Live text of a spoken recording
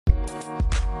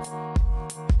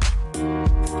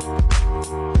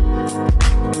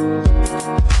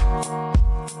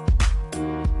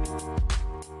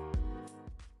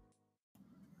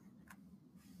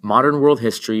Modern World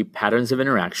History, Patterns of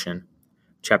Interaction,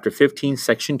 Chapter 15,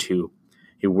 Section 2,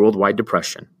 A Worldwide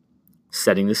Depression,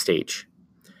 Setting the Stage.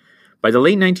 By the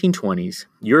late 1920s,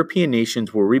 European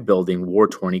nations were rebuilding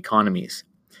war-torn economies.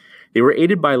 They were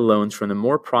aided by loans from the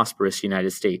more prosperous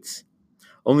United States.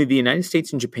 Only the United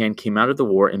States and Japan came out of the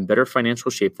war in better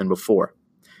financial shape than before.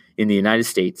 In the United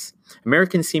States,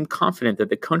 Americans seemed confident that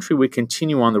the country would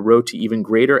continue on the road to even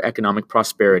greater economic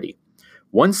prosperity.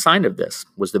 One sign of this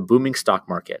was the booming stock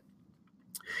market.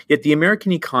 Yet the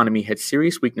American economy had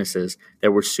serious weaknesses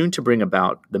that were soon to bring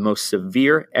about the most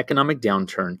severe economic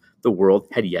downturn the world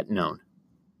had yet known.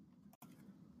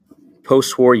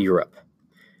 Post-war Europe.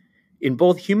 In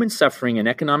both human suffering and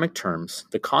economic terms,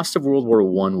 the cost of World War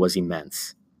I was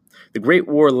immense. The Great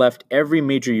War left every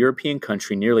major European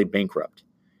country nearly bankrupt.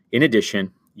 In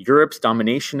addition, Europe's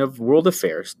domination of world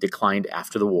affairs declined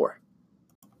after the war.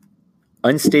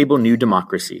 Unstable new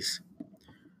democracies.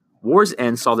 War's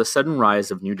end saw the sudden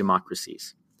rise of new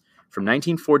democracies. From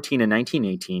 1914 to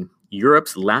 1918,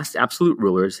 Europe's last absolute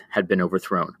rulers had been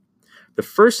overthrown. The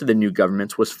first of the new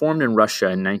governments was formed in Russia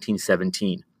in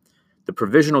 1917. The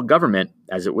Provisional Government,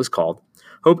 as it was called,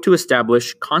 hoped to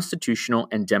establish constitutional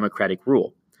and democratic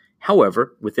rule.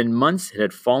 However, within months it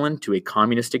had fallen to a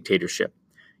communist dictatorship.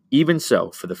 Even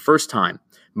so, for the first time,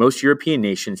 most European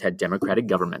nations had democratic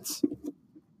governments.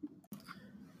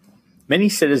 Many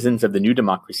citizens of the new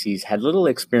democracies had little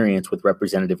experience with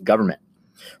representative government.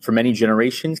 For many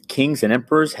generations, kings and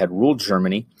emperors had ruled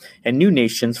Germany, and new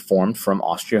nations formed from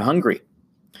Austria-Hungary.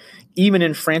 Even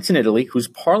in France and Italy, whose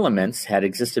parliaments had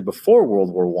existed before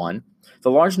World War I,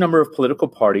 the large number of political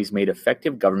parties made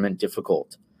effective government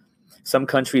difficult. Some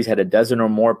countries had a dozen or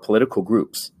more political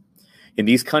groups. In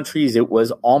these countries, it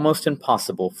was almost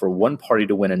impossible for one party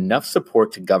to win enough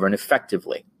support to govern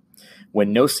effectively.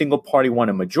 When no single party won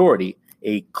a majority,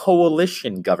 a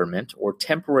coalition government, or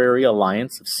temporary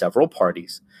alliance of several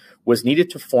parties, was needed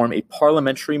to form a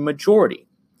parliamentary majority.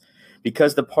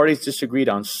 Because the parties disagreed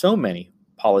on so many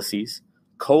policies,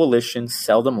 coalitions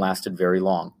seldom lasted very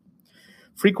long.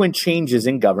 Frequent changes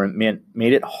in government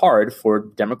made it hard for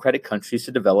democratic countries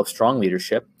to develop strong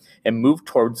leadership and move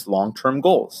towards long-term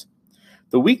goals.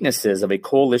 The weaknesses of a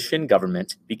coalition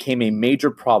government became a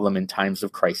major problem in times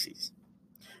of crises.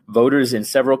 Voters in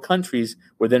several countries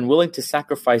were then willing to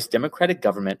sacrifice democratic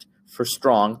government for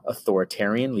strong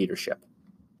authoritarian leadership.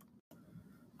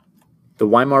 The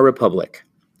Weimar Republic.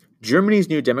 Germany's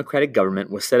new democratic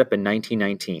government was set up in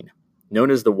 1919.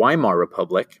 Known as the Weimar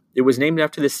Republic, it was named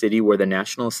after the city where the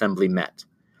National Assembly met.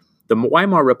 The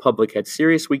Weimar Republic had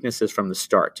serious weaknesses from the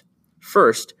start.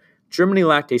 First, Germany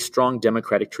lacked a strong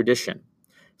democratic tradition.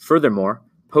 Furthermore,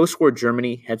 post-war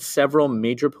Germany had several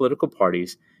major political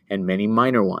parties and many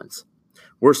minor ones.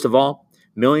 Worst of all,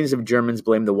 millions of Germans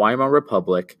blamed the Weimar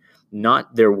Republic,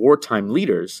 not their wartime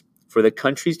leaders, for the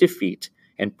country's defeat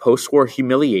and post-war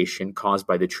humiliation caused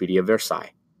by the Treaty of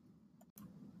Versailles.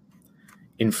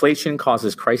 Inflation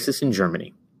causes crisis in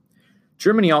Germany.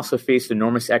 Germany also faced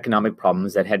enormous economic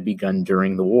problems that had begun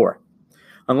during the war.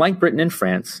 Unlike Britain and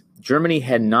France, Germany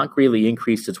had not greatly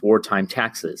increased its wartime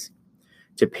taxes.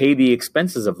 To pay the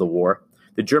expenses of the war,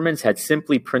 the Germans had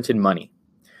simply printed money.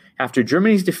 After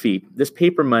Germany's defeat, this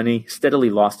paper money steadily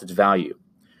lost its value.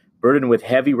 Burdened with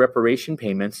heavy reparation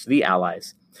payments to the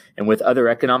Allies and with other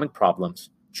economic problems,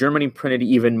 Germany printed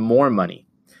even more money.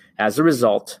 As a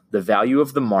result, the value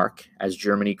of the mark, as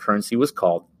German currency was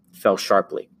called, fell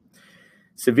sharply.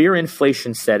 Severe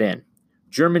inflation set in.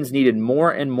 Germans needed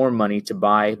more and more money to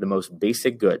buy the most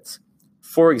basic goods.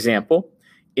 For example,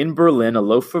 in Berlin, a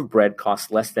loaf of bread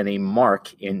cost less than a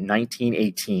mark in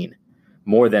 1918.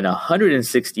 More than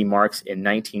 160 marks in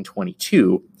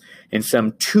 1922, and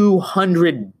some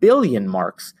 200 billion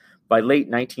marks by late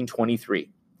 1923.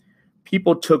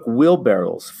 People took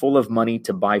wheelbarrows full of money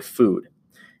to buy food.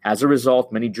 As a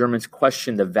result, many Germans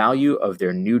questioned the value of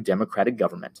their new democratic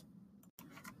government.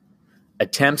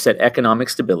 Attempts at economic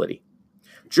stability.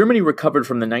 Germany recovered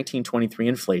from the 1923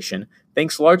 inflation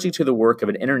thanks largely to the work of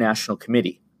an international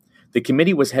committee. The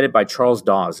committee was headed by Charles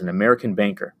Dawes, an American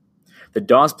banker. The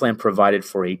Dawes Plan provided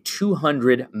for a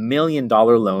 $200 million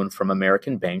loan from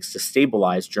American banks to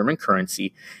stabilize German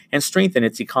currency and strengthen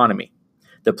its economy.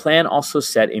 The plan also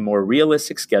set a more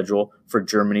realistic schedule for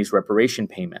Germany's reparation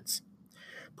payments.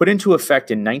 Put into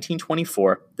effect in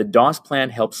 1924, the Dawes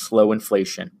Plan helped slow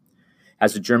inflation.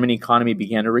 As the German economy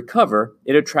began to recover,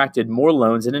 it attracted more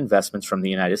loans and investments from the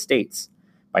United States.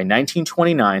 By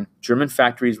 1929, German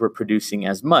factories were producing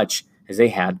as much as they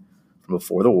had from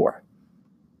before the war.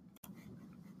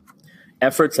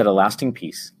 Efforts at a lasting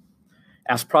peace.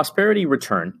 As prosperity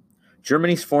returned,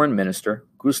 Germany's foreign minister,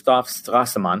 Gustav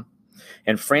Stresemann,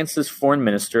 and France's foreign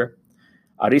minister,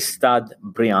 Aristide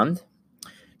Briand,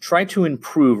 tried to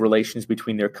improve relations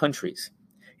between their countries.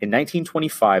 In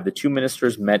 1925, the two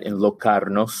ministers met in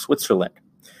Locarno, Switzerland,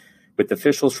 with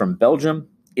officials from Belgium,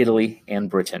 Italy,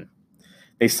 and Britain.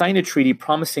 They signed a treaty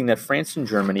promising that France and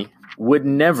Germany would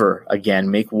never again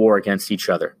make war against each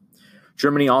other.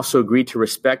 Germany also agreed to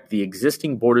respect the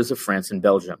existing borders of France and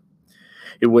Belgium.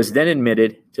 It was then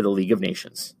admitted to the League of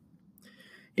Nations.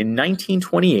 In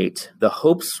 1928, the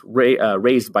hopes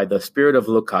raised by the spirit of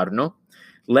Locarno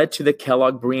led to the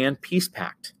Kellogg-Briand Peace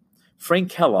Pact. Frank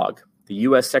Kellogg, the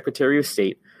U.S. Secretary of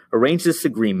State, arranged this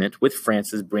agreement with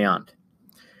France's Briand.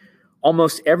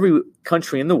 Almost every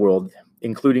country in the world,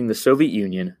 including the Soviet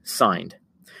Union, signed.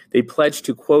 They pledged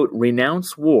to, quote,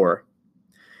 renounce war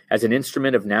as an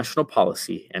instrument of national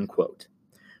policy, end quote.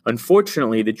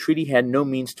 Unfortunately, the treaty had no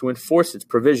means to enforce its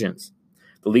provisions.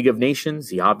 The League of Nations,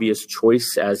 the obvious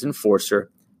choice as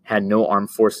enforcer, had no armed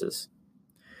forces.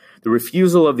 The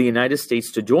refusal of the United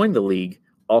States to join the League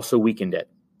also weakened it.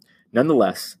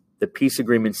 Nonetheless, the peace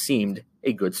agreement seemed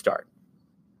a good start.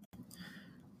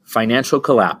 Financial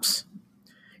collapse.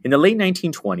 In the late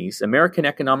 1920s, American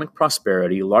economic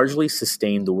prosperity largely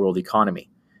sustained the world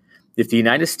economy. If the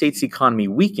United States economy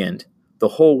weakened, the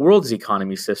whole world's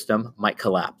economy system might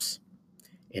collapse.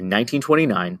 In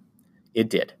 1929, it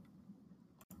did.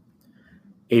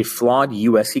 A flawed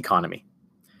U.S. economy.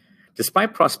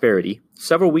 Despite prosperity,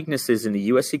 several weaknesses in the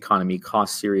U.S. economy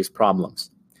caused serious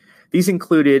problems. These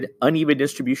included uneven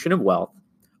distribution of wealth,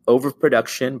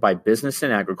 overproduction by business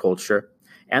and agriculture,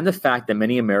 and the fact that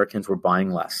many Americans were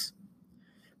buying less.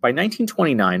 By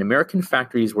 1929, American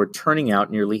factories were turning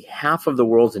out nearly half of the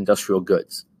world's industrial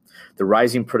goods. The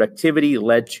rising productivity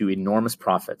led to enormous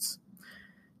profits.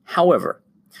 However,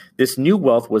 this new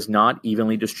wealth was not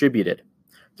evenly distributed.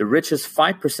 The richest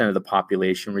 5% of the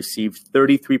population received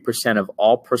 33% of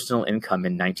all personal income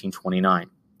in 1929.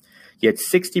 Yet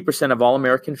 60% of all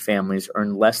American families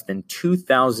earned less than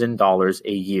 $2,000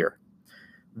 a year.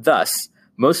 Thus,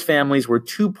 most families were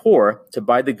too poor to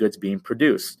buy the goods being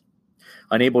produced.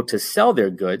 Unable to sell their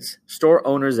goods, store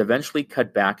owners eventually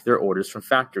cut back their orders from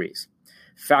factories.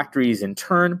 Factories, in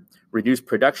turn, reduced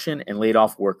production and laid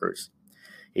off workers.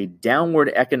 A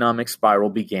downward economic spiral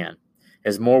began.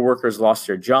 As more workers lost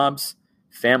their jobs,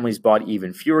 families bought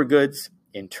even fewer goods.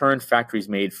 In turn, factories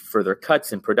made further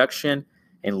cuts in production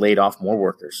and laid off more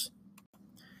workers.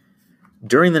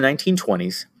 During the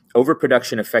 1920s,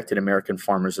 overproduction affected American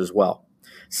farmers as well.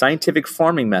 Scientific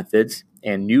farming methods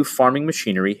and new farming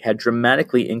machinery had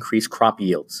dramatically increased crop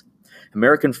yields.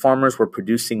 American farmers were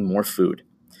producing more food.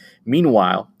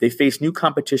 Meanwhile, they faced new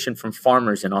competition from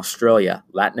farmers in Australia,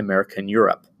 Latin America, and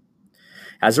Europe.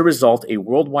 As a result, a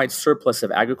worldwide surplus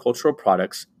of agricultural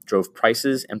products drove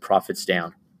prices and profits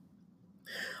down.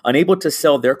 Unable to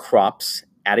sell their crops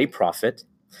at a profit,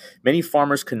 many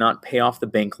farmers could not pay off the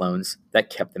bank loans that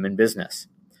kept them in business.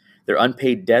 Their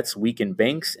unpaid debts weakened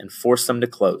banks and forced them to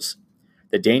close.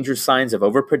 The danger signs of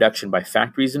overproduction by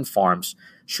factories and farms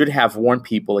should have warned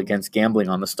people against gambling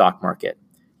on the stock market,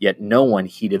 yet no one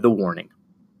heeded the warning.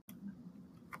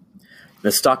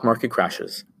 The stock market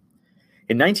crashes.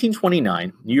 In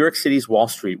 1929, New York City's Wall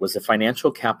Street was the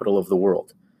financial capital of the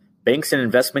world. Banks and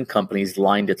investment companies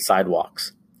lined its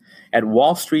sidewalks. At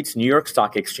Wall Street's New York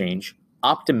Stock Exchange,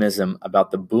 optimism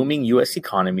about the booming U.S.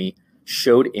 economy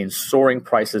showed in soaring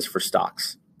prices for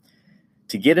stocks.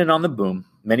 To get in on the boom,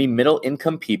 many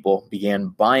middle-income people began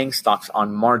buying stocks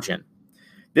on margin.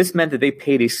 This meant that they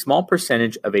paid a small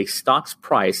percentage of a stock's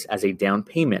price as a down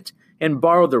payment and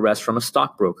borrowed the rest from a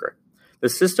stockbroker. The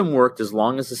system worked as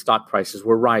long as the stock prices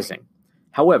were rising.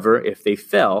 However, if they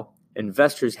fell,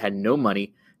 investors had no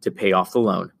money to pay off the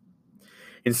loan.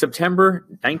 In September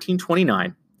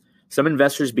 1929, some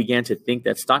investors began to think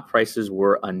that stock prices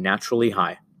were unnaturally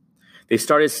high. They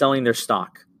started selling their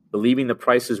stock, believing the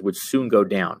prices would soon go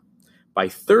down. By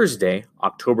Thursday,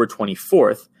 October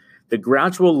 24th, the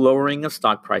gradual lowering of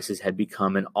stock prices had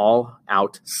become an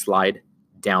all-out slide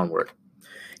downward.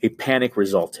 A panic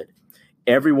resulted.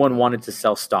 Everyone wanted to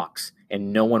sell stocks,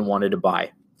 and no one wanted to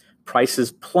buy.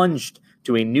 Prices plunged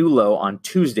to a new low on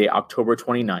Tuesday, October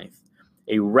 29th.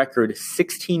 A record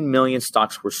 16 million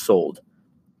stocks were sold.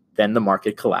 Then the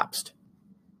market collapsed.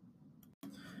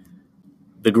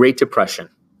 The Great Depression.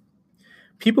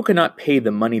 People could not pay the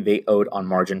money they owed on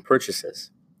margin purchases.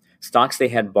 Stocks they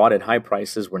had bought at high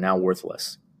prices were now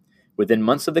worthless. Within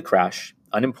months of the crash,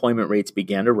 unemployment rates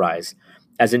began to rise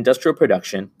as industrial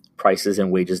production, prices,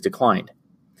 and wages declined.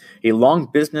 A long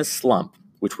business slump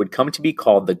which would come to be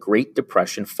called the Great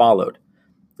Depression, followed.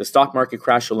 The stock market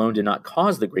crash alone did not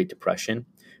cause the Great Depression,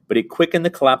 but it quickened the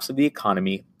collapse of the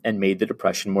economy and made the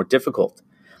Depression more difficult.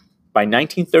 By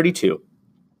 1932,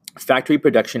 factory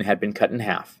production had been cut in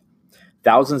half.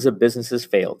 Thousands of businesses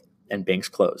failed, and banks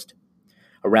closed.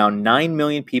 Around 9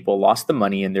 million people lost the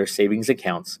money in their savings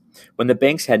accounts when the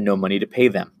banks had no money to pay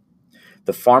them.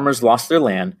 The farmers lost their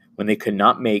land when they could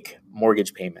not make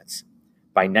mortgage payments.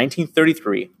 By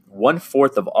 1933,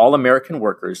 1/4 of all American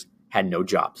workers had no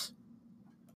jobs.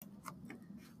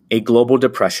 A global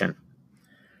depression.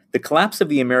 The collapse of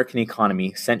the American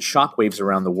economy sent shockwaves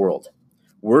around the world.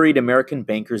 Worried American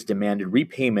bankers demanded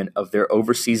repayment of their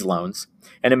overseas loans,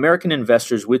 and American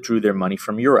investors withdrew their money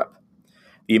from Europe.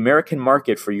 The American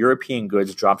market for European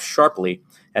goods dropped sharply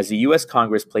as the U.S.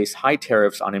 Congress placed high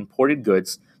tariffs on imported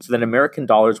goods so that American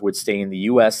dollars would stay in the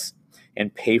U.S.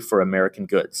 and pay for American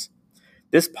goods.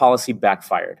 This policy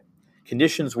backfired.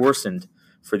 Conditions worsened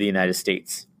for the United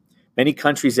States. Many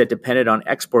countries that depended on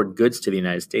export goods to the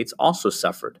United States also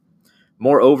suffered.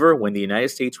 Moreover, when the United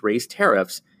States raised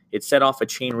tariffs, it set off a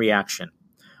chain reaction.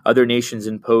 Other nations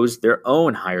imposed their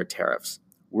own higher tariffs.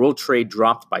 World trade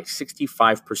dropped by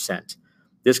 65%.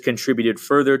 This contributed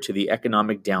further to the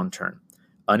economic downturn.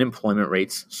 Unemployment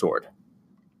rates soared.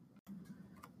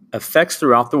 Effects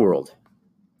throughout the world.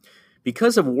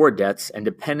 Because of war debts and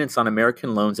dependence on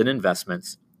American loans and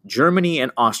investments, Germany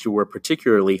and Austria were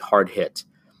particularly hard hit.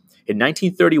 In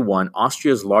 1931,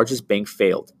 Austria's largest bank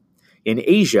failed. In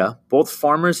Asia, both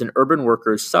farmers and urban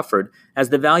workers suffered as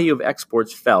the value of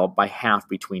exports fell by half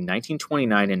between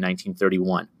 1929 and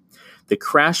 1931. The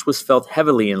crash was felt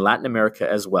heavily in Latin America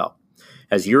as well,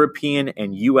 as European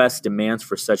and U.S. demands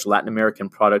for such Latin American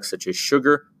products such as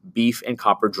sugar, beef, and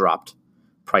copper dropped.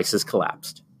 Prices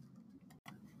collapsed.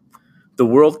 The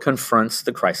world confronts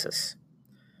the crisis.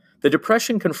 The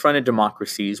Depression confronted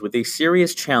democracies with a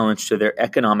serious challenge to their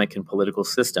economic and political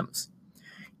systems.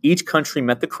 Each country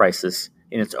met the crisis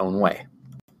in its own way.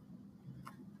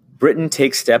 Britain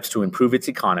takes steps to improve its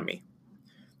economy.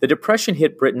 The Depression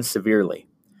hit Britain severely.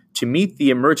 To meet the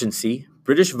emergency,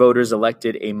 British voters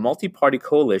elected a multi-party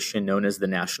coalition known as the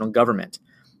National Government.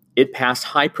 It passed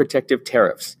high protective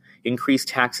tariffs, increased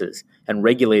taxes, and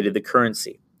regulated the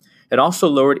currency. It also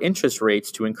lowered interest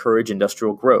rates to encourage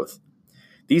industrial growth.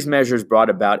 These measures brought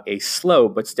about a slow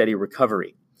but steady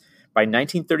recovery. By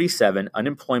 1937,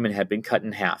 unemployment had been cut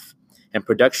in half, and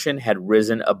production had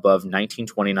risen above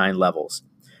 1929 levels.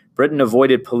 Britain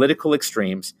avoided political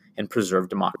extremes and preserved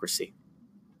democracy.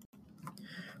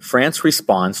 France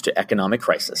responds to economic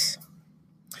crisis.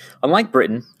 Unlike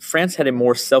Britain, France had a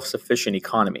more self-sufficient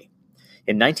economy.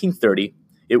 In 1930,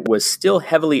 it was still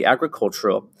heavily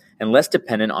agricultural and less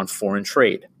dependent on foreign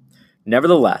trade.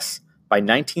 Nevertheless, by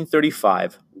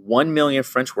 1935, 1 million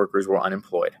French workers were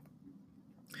unemployed.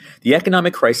 The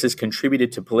economic crisis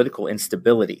contributed to political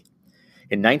instability.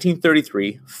 In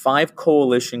 1933, 5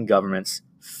 coalition governments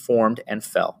formed and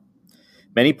fell.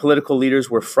 Many political leaders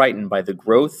were frightened by the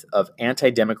growth of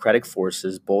anti-democratic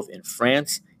forces both in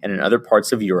France and in other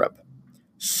parts of Europe.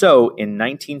 So, in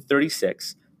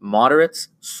 1936, moderates,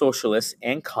 socialists,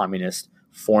 and communists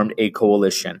formed a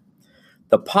coalition.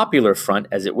 The Popular Front,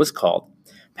 as it was called,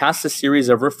 passed a series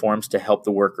of reforms to help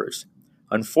the workers.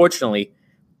 Unfortunately,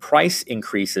 price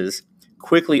increases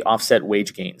quickly offset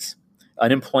wage gains.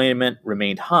 Unemployment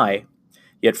remained high,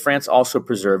 yet France also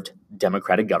preserved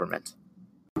democratic government.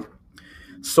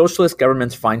 Socialist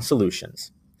governments find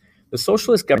solutions. The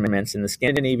socialist governments in the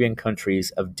Scandinavian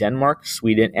countries of Denmark,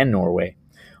 Sweden, and Norway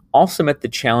also met the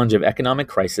challenge of economic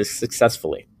crisis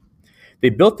successfully. They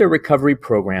built their recovery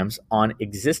programs on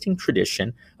existing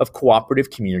tradition of cooperative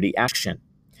community action.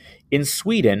 In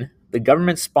Sweden, the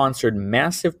government sponsored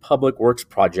massive public works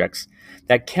projects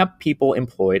that kept people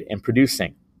employed and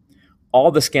producing.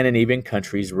 All the Scandinavian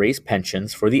countries raised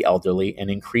pensions for the elderly and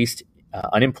increased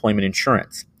unemployment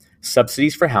insurance,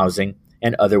 subsidies for housing,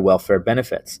 and other welfare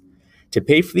benefits. To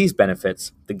pay for these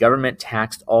benefits, the government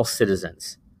taxed all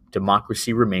citizens.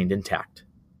 Democracy remained intact.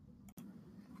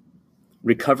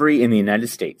 Recovery in the United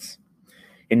States.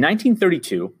 In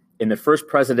 1932, in the first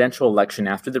presidential election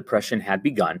after the Depression had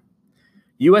begun,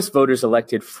 U.S. voters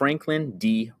elected Franklin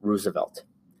D. Roosevelt.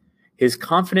 His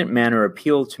confident manner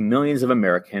appealed to millions of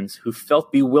Americans who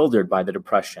felt bewildered by the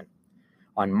Depression.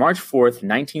 On March 4,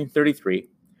 1933,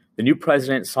 the new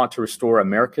president sought to restore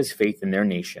America's faith in their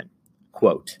nation.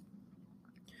 Quote,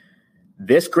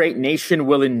 "This great nation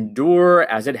will endure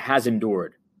as it has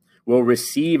endured, will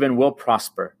receive and will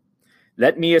prosper.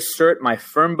 Let me assert my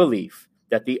firm belief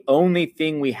that the only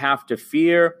thing we have to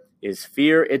fear is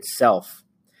fear itself.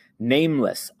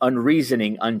 Nameless,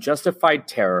 unreasoning, unjustified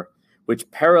terror, which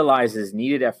paralyzes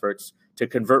needed efforts to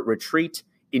convert retreat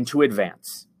into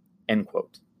advance." End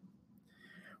quote.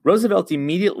 Roosevelt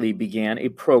immediately began a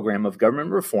program of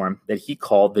government reform that he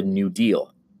called the New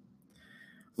Deal.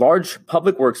 Large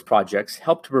public works projects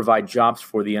helped to provide jobs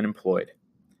for the unemployed.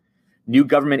 New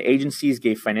government agencies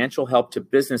gave financial help to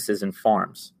businesses and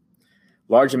farms.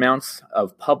 Large amounts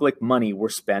of public money were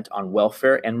spent on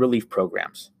welfare and relief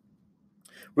programs.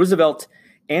 Roosevelt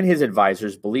and his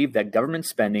advisors believed that government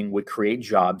spending would create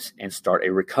jobs and start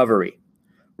a recovery.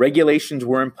 Regulations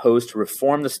were imposed to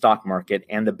reform the stock market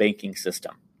and the banking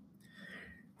system.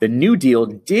 The New Deal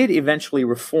did eventually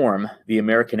reform the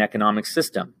American economic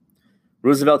system.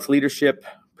 Roosevelt's leadership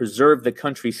preserved the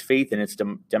country's faith in its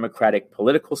democratic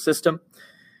political system.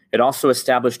 It also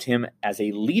established him as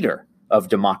a leader of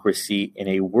democracy in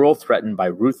a world threatened by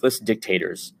ruthless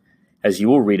dictators, as you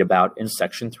will read about in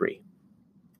Section 3.